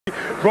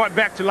brought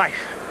back to life.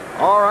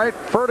 All right,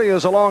 Ferdie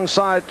is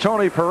alongside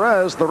Tony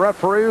Perez, the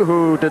referee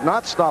who did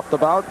not stop the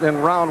bout in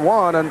round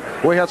 1, and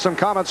we had some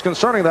comments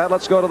concerning that.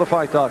 Let's go to the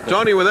fight doctor.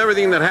 Tony, with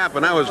everything that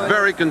happened, I was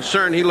very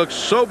concerned. He looked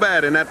so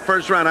bad in that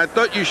first round. I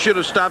thought you should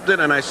have stopped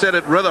it, and I said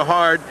it rather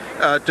hard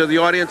to the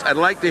audience. I'd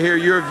like to hear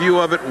your view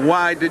of it.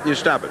 Why didn't you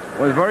stop it?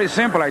 Well, it's very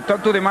simple. I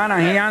talked to the man,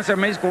 and he answered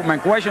my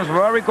questions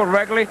very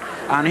correctly,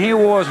 and he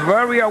was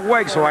very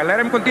awake, so I let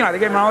him continue. I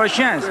gave him another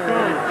chance.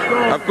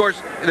 Of course,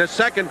 the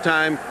second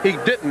time, he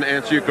didn't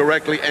answer you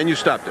correctly, and you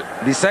stopped it.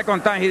 The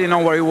second time, he didn't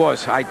know where he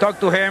was. I talked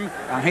to him,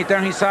 and he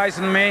turned his eyes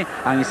on me,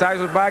 and his eyes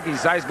were back,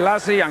 his eyes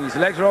glassy, and his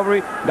legs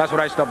rubbery. That's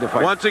what I stopped the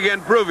fight. Once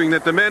again, proving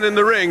that the men in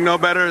the ring know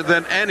better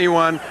than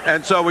anyone,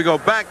 and so we go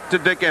back to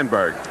Dick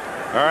Enberg.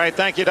 All right,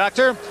 thank you,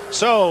 Doctor.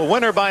 So,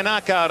 winner by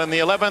knockout in the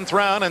 11th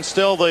round, and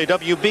still the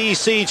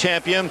WBC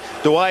champion,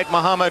 Dwight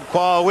Muhammad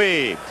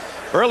Qawi.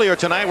 Earlier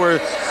tonight, we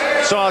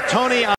saw Tony